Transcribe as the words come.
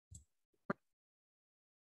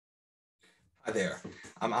Hi there.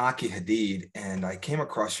 I'm Aki Hadid, and I came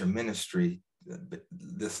across your ministry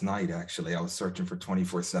this night. Actually, I was searching for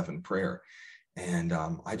 24/7 prayer, and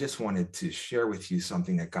I just wanted to share with you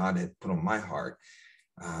something that God had put on my heart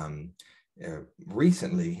um,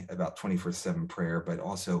 recently about 24/7 prayer, but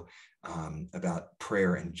also about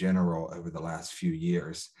prayer in general over the last few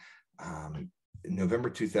years. In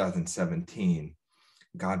November 2017,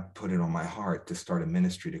 God put it on my heart to start a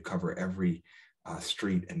ministry to cover every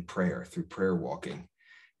street in prayer through prayer walking.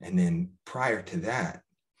 And then prior to that,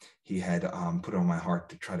 he had put on my heart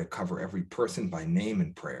to try to cover every person by name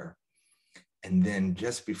in prayer. And then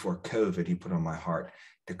just before COVID, he put on my heart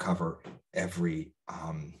to cover every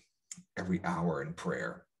hour in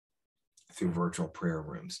prayer through virtual prayer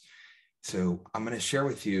rooms. So I'm going to share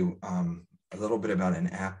with you a little bit about an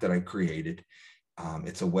app that I created.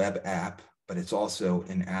 It's a web app, but it's also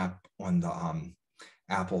an app on the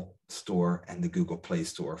Apple Store and the Google Play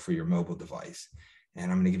Store for your mobile device.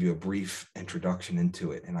 And I'm going to give you a brief introduction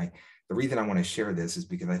into it. And the reason I want to share this is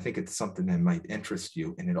because I think it's something that might interest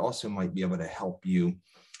you, and it also might be able to help you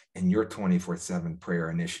in your 24/7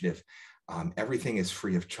 prayer initiative. Everything is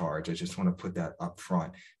free of charge. I just want to put that up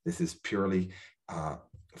front. This is purely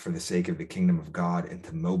for the sake of the kingdom of God and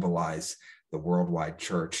to mobilize the worldwide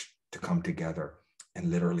church to come together and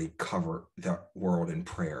literally cover the world in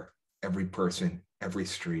prayer, every person, every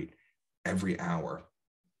street, every hour,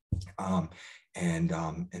 and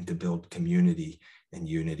to build community and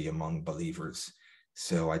unity among believers.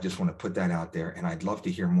 So I just want to put that out there, and I'd love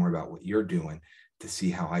to hear more about what you're doing to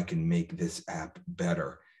see how I can make this app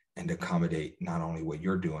better and accommodate not only what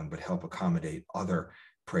you're doing, but help accommodate other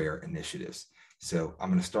prayer initiatives. So I'm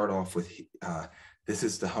going to start off with, this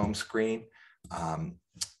is the home screen. I'm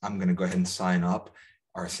going to go ahead and sign up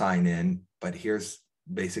or sign in, but here's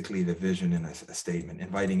basically the vision in a statement: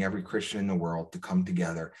 inviting every Christian in the world to come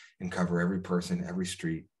together and cover every person, every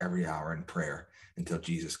street, every hour in prayer until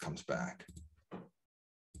Jesus comes back.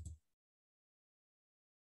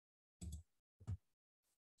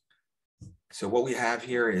 So what we have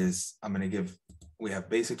here is, we have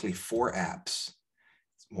basically 4 apps.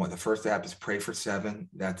 The first app is Pray for 7.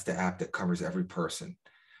 That's the app that covers every person.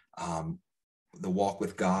 The Walk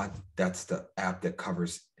with God, that's the app that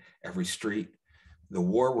covers every street. The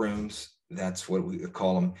War Rooms, that's what we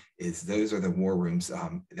call them, those are the war rooms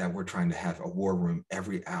that we're trying to have a war room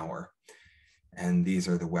every hour. And these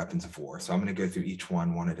are the weapons of war. So I'm going to go through each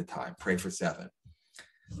one at a time. Pray for 7.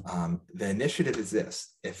 The initiative is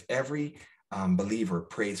this: if every believer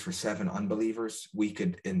prays for 7 unbelievers, we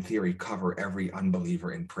could, in theory, cover every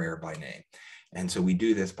unbeliever in prayer by name. And so we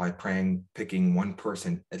do this by picking one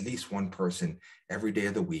person, at least one person every day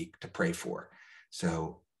of the week to pray for.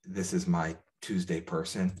 So this is my Tuesday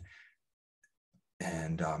person,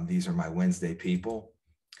 and these are my Wednesday people.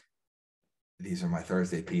 These are my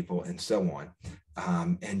Thursday people, and so on.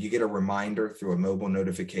 And you get a reminder through a mobile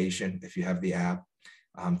notification if you have the app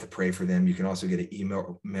to pray for them. You can also get an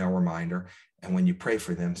email reminder. And when you pray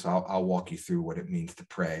for them, so I'll walk you through what it means to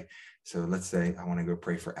pray. So let's say I want to go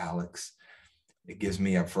pray for Alex. It gives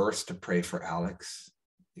me a verse to pray for Alex.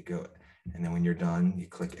 You go, and then when you're done, you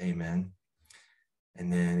click Amen.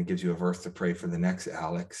 And then it gives you a verse to pray for the next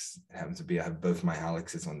Alex. It happens to be, I have both my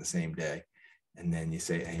Alexes on the same day. And then you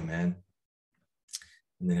say Amen.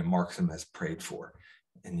 And then it marks them as prayed for.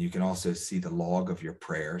 And you can also see the log of your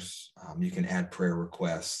prayers. You can add prayer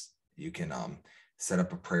requests. You can set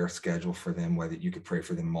up a prayer schedule for them, whether you could pray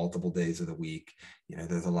for them multiple days of the week.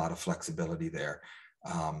 There's a lot of flexibility there.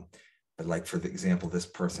 But like, for the example, this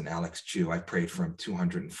person, Alex Chu, I prayed for him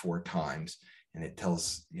 204 times. And it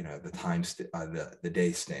tells, the time, the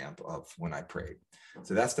day stamp of when I prayed.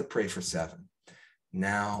 So that's the Pray for 7.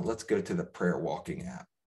 Now let's go to the prayer walking app.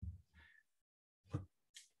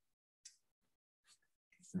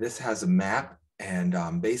 This has a map,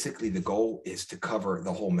 and basically the goal is to cover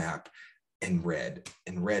the whole map in red.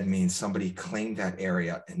 And red means somebody claimed that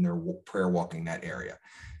area and they're prayer walking that area.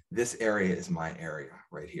 This area is my area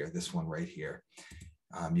right here, this one right here.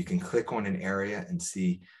 You can click on an area and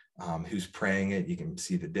see who's praying it. You can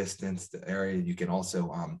see the distance, the area. You can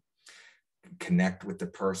also connect with the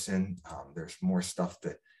person. There's more stuff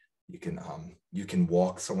that you can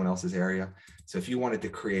walk someone else's area. So if you wanted to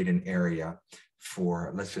create an area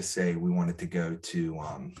for, let's just say we wanted to go to,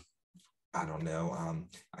 I don't know,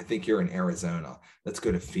 I think you're in Arizona. Let's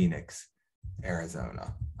go to Phoenix,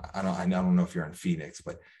 Arizona. I don't know if you're in Phoenix,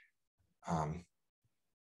 but and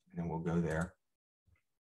then we'll go there.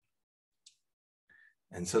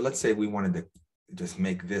 And so let's say we wanted to just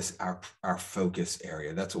make this our focus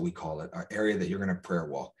area. That's what we call it, our area that you're going to prayer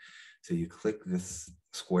walk. So you click this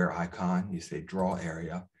square icon, you say draw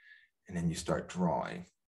area, and then you start drawing.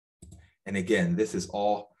 And again, this is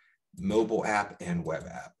all mobile app and web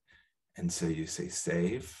app. And so you say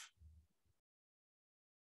save.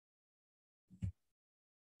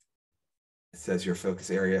 It says your focus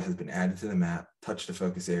area has been added to the map. Touch the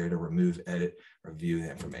focus area to remove, edit, or view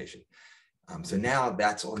the information. So now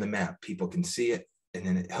that's on the map. People can see it. And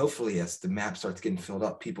then hopefully as the map starts getting filled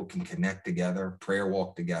up, people can connect together, prayer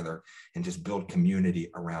walk together, and just build community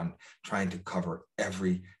around trying to cover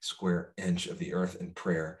every square inch of the earth in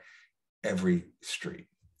prayer, every street.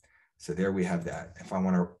 So there we have that. If I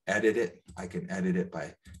want to edit it, I can edit it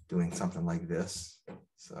by doing something like this.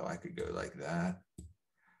 So I could go like that.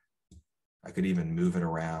 I could even move it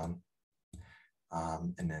around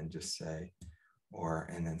and then just say,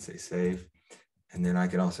 and then say save. And then I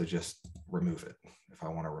can also just remove it if I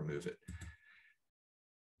want to remove it.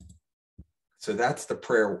 So that's the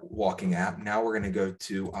prayer walking app. Now we're going to go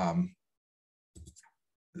to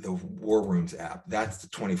the War Rooms app. That's the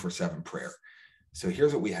 24/7 prayer. So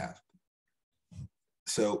here's what we have.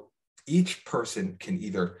 So each person can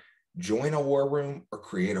either join a war room or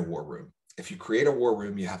create a war room. If you create a war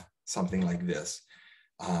room, you have something like this.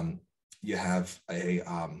 You have a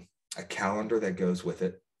calendar that goes with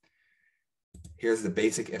it. Here's the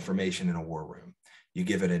basic information in a war room. You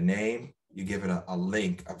give it a name, you give it a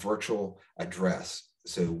link, a virtual address,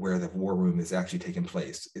 so where the war room is actually taking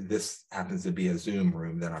place. This happens to be a Zoom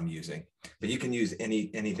room that I'm using, but you can use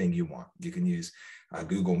anything you want. You can use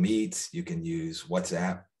Google Meets, you can use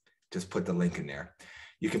WhatsApp, just put the link in there.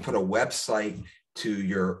 You can put a website to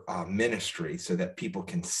your ministry so that people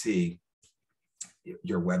can see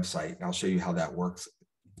your website. And I'll show you how that works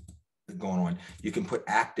going on. You can put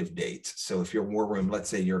active dates. So if your war room, let's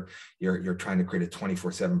say you're trying to create a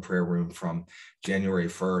 24/7 prayer room from January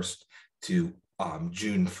 1st to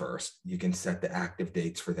June 1st, you can set the active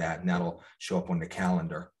dates for that, and that'll show up on the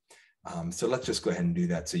calendar. So let's just go ahead and do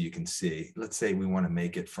that so you can see. Let's say we want to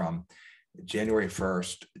make it from January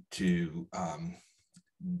 1st to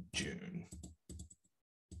June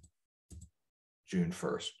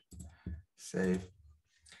 1st. Save.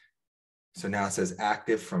 So now it says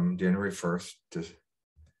active from January 1st to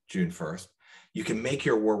June 1st. You can make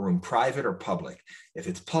your war room private or public. If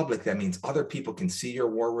it's public, that means other people can see your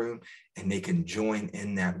war room and they can join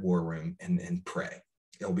in that war room and pray.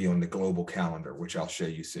 It'll be on the global calendar, which I'll show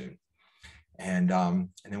you soon. And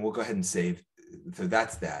then we'll go ahead and save. So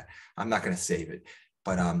that's that. I'm not going to save it.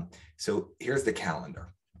 But so here's the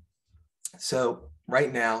calendar. So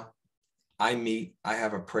right now, I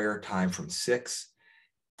have a prayer time from 6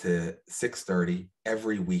 to 6:30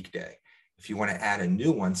 every weekday. If you want to add a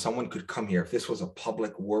new one, someone could come here. If this was a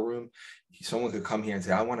public war room, someone could come here and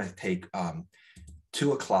say, I want to take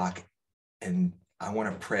 2 o'clock and I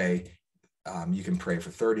want to pray. You can pray for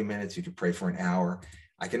 30 minutes. You can pray for an hour.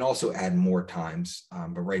 I can also add more times,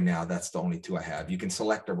 but right now that's the only 2 I have. You can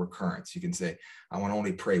select a recurrence. You can say, I want to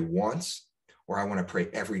only pray once, or I want to pray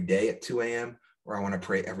every day at 2 a.m., or I want to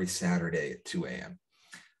pray every Saturday at 2 a.m.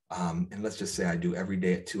 And let's just say I do every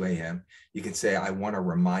day at 2 a.m. You can say, I want a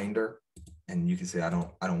reminder. And you can say, I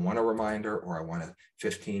don't want a reminder, or I want a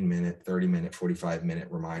 15-minute, 30-minute, 45-minute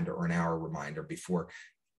reminder, or an hour reminder before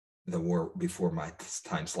my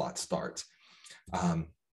time slot starts.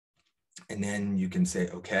 And then you can say,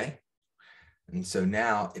 okay. And so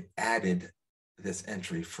now it added this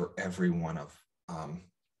entry for every one of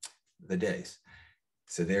the days.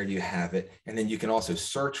 So there you have it. And then you can also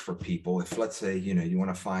search for people. If, let's say, you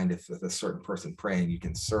want to find if a certain person praying, you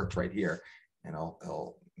can search right here, and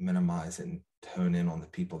I'll minimize and hone in on the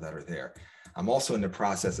people that are there. I'm also in the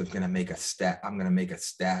process of going to make a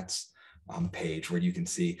stats page where you can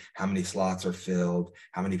see how many slots are filled,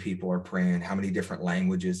 how many people are praying, how many different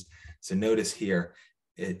languages. So notice here,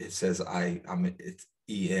 it says it's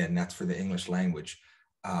EN, that's for the English language,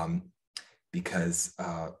 because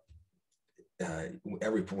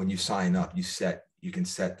when you sign up, you can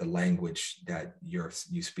set the language that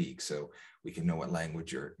you speak, so we can know what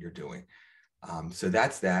language you're doing. So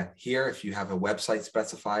that's that. Here, if you have a website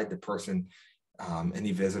specified, the person,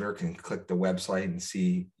 any visitor can click the website and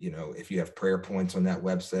see, if you have prayer points on that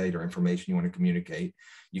website or information you want to communicate.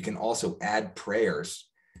 You can also add prayers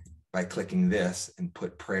by clicking this and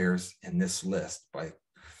put prayers in this list by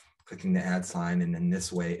clicking the add sign. And in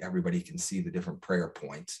this way, everybody can see the different prayer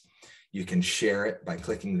points. You can share it by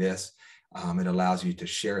clicking this. It allows you to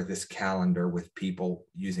share this calendar with people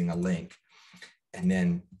using a link. And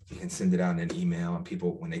then you can send it out in an email, and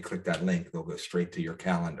people, when they click that link, they'll go straight to your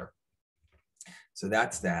calendar. So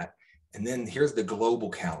that's that. And then here's the global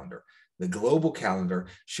calendar. The global calendar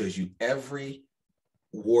shows you every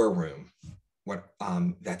war room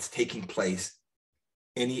that's taking place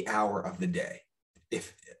any hour of the day,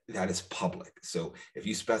 if that is public. So if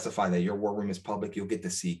you specify that your war room is public, you'll get to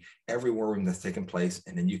see every war room that's taken place,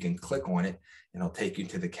 and then you can click on it and it'll take you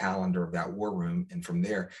to the calendar of that war room. And from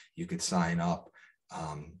there, you could sign up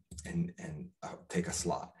and take a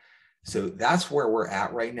slot. So that's where we're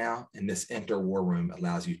at right now. And this enter war room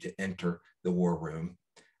allows you to enter the war room.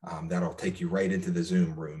 That'll take you right into the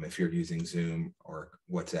Zoom room if you're using Zoom or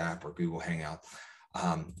WhatsApp or Google Hangout.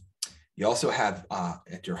 You also have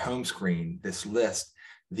at your home screen this list.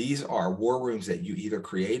 These are war rooms that you either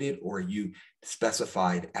created or you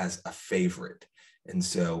specified as a favorite. And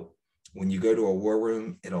so when you go to a war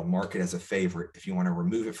room, it'll mark it as a favorite. If you want to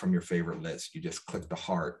remove it from your favorite list, you just click the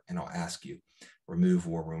heart and I'll ask you, remove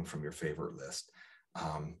war room from your favorite list.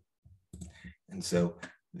 And so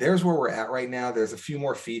there's where we're at right now. There's a few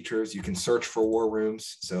more features. You can search for war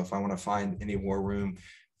rooms. So if I want to find any war room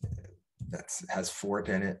that has Fort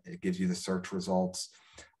in it, it gives you the search results,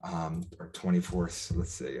 or 24. So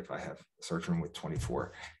let's see if I have a search room with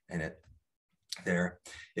 24 in it there.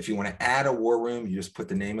 If you want to add a war room, you just put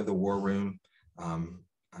the name of the war room. I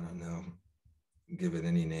don't know, give it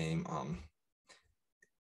any name.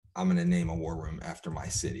 I'm going to name a war room after my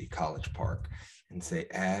city, College Park, and say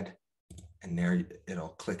add. And there it'll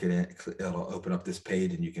click it in, it'll open up this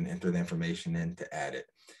page and you can enter the information in to add it.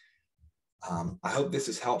 I hope this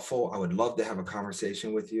is helpful. I would love to have a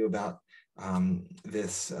conversation with you about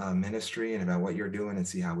this ministry and about what you're doing and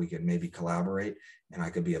see how we can maybe collaborate and I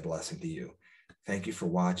could be a blessing to you. Thank you for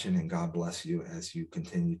watching, and God bless you as you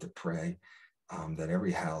continue to pray that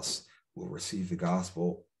every house will receive the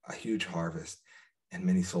gospel, a huge harvest, and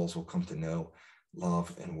many souls will come to know,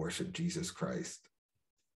 love, and worship Jesus Christ.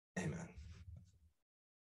 Amen.